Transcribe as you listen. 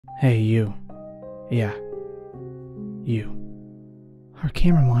Hey, you. Yeah. You. Our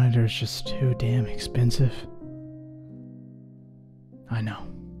camera monitor is just too damn expensive. I know.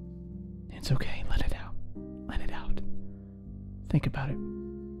 It's okay. Let it out. Let it out. Think about it.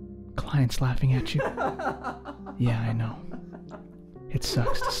 Clients laughing at you. Yeah, I know. It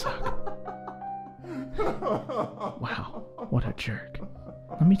sucks to suck. Wow, what a jerk.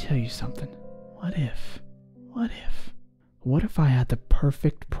 Let me tell you something. What if I had the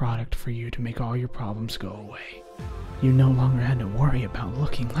perfect product for you to make all your problems go away? You no longer had to worry about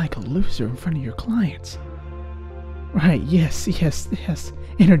looking like a loser in front of your clients. Right, yes.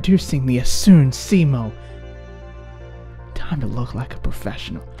 Introducing the Accsoon SeeMo. Time to look like a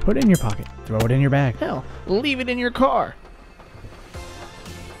professional. Put it in your pocket. Throw it in your bag. Hell, leave it in your car.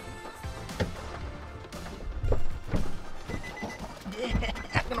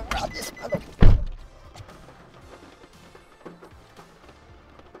 I'm gonna rob this mother.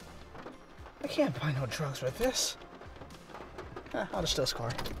 I can't buy no drugs with this. I'll just steal this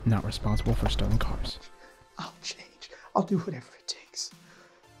car. Not responsible for stolen cars. I'll change. I'll do whatever it takes.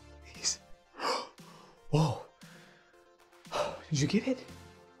 Please. Whoa. Did you get it?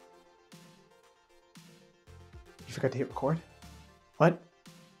 You forgot to hit record? What?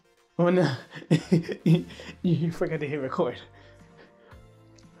 Oh no. You forgot to hit record.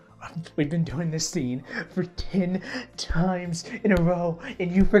 We've been doing this scene for 10 times in a row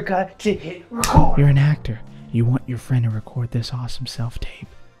and you forgot to hit record. You're an actor. You want your friend to record this awesome self-tape.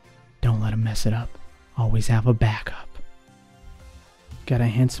 Don't let him mess it up. Always have a backup. Got a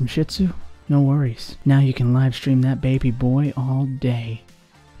handsome Shih Tzu? No worries. Now you can live stream that baby boy all day.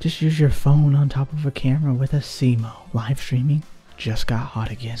 Just use your phone on top of a camera with a SeeMo. Live streaming just got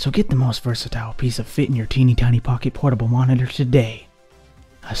hot again. So get the most versatile piece of fit in your teeny tiny pocket portable monitor today.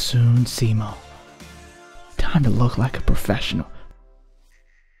 Accsoon SeeMo. Time to look like a professional.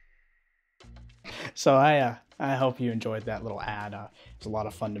 So I hope you enjoyed that little ad. It was a lot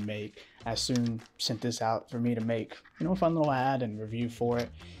of fun to make. Accsoon sent this out for me to make, a fun little ad and review for it.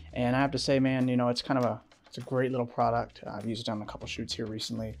 And I have to say, man, it's it's a great little product. I've used it on a couple shoots here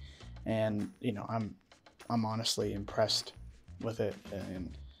recently, and I'm honestly impressed with it.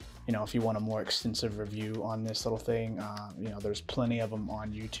 And if you want a more extensive review on this little thing, there's plenty of them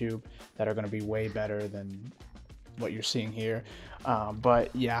on YouTube that are going to be way better than what you're seeing here.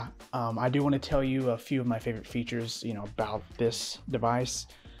 But yeah, I do want to tell you a few of my favorite features, about this device,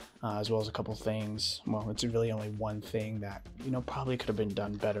 as well as a couple things. Well, it's really only one thing that, probably could have been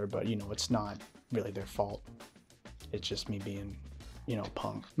done better, but it's not really their fault. It's just me being,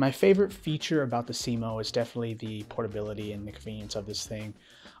 punk. My favorite feature about the SeeMo is definitely the portability and the convenience of this thing.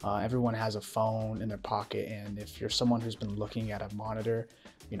 Everyone has a phone in their pocket, and if you're someone who's been looking at a monitor,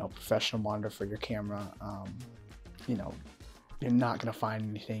 professional monitor for your camera, you're not going to find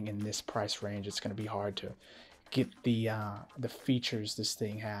anything in this price range. It's going to be hard to get the features this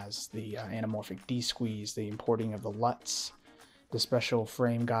thing has, the anamorphic D-squeeze, the importing of the LUTs, the special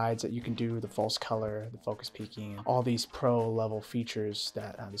frame guides that you can do, the false color, the focus peaking, all these pro level features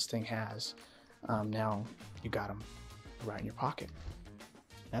that this thing has. Now you got them right in your pocket.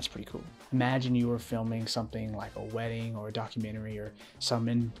 That's pretty cool. Imagine you were filming something like a wedding or a documentary or some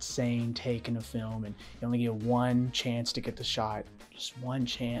insane take in a film, and you only get one chance to get the shot, just one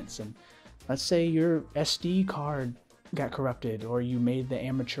chance. And let's say your SD card got corrupted, or you made the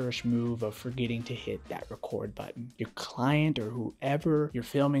amateurish move of forgetting to hit that record button. Your client or whoever you're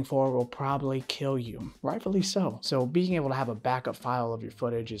filming for will probably kill you, rightfully so. So being able to have a backup file of your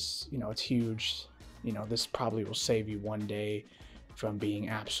footage is, it's huge. This probably will save you one day from being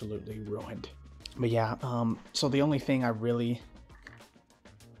absolutely ruined. But yeah, so the only thing I really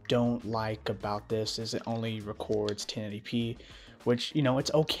don't like about this is it only records 1080p, which,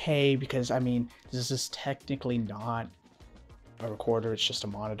 it's okay because, this is technically not a recorder, it's just a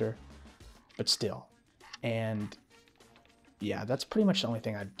monitor, but still. And yeah, that's pretty much the only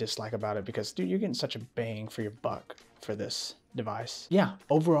thing I dislike about it, because dude, you're getting such a bang for your buck for this device. Yeah,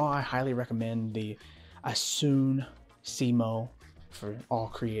 overall, I highly recommend the Accsoon SeeMo for all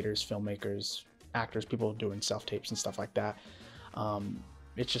creators, filmmakers, actors, people doing self-tapes and stuff like that.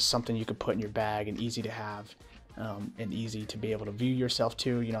 It's just something you could put in your bag and easy to have, and easy to be able to view yourself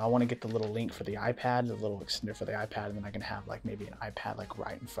to. I want to get the little link for the iPad, the little extender for the iPad, and then I can have like maybe an iPad like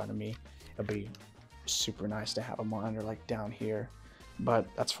right in front of me. It'll be super nice to have a monitor like down here, but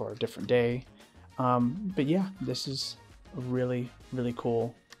that's for a different day. But yeah, this is a really, really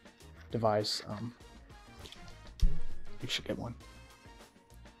cool device. You should get one.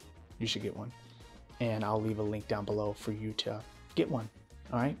 You should get one. And I'll leave a link down below for you to get one.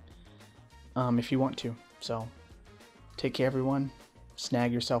 All right? If you want to. So take care, everyone.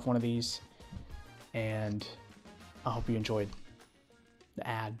 snag yourself one of these, and I hope you enjoyed the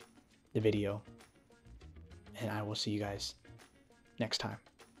ad, the video, and I will see you guys next time.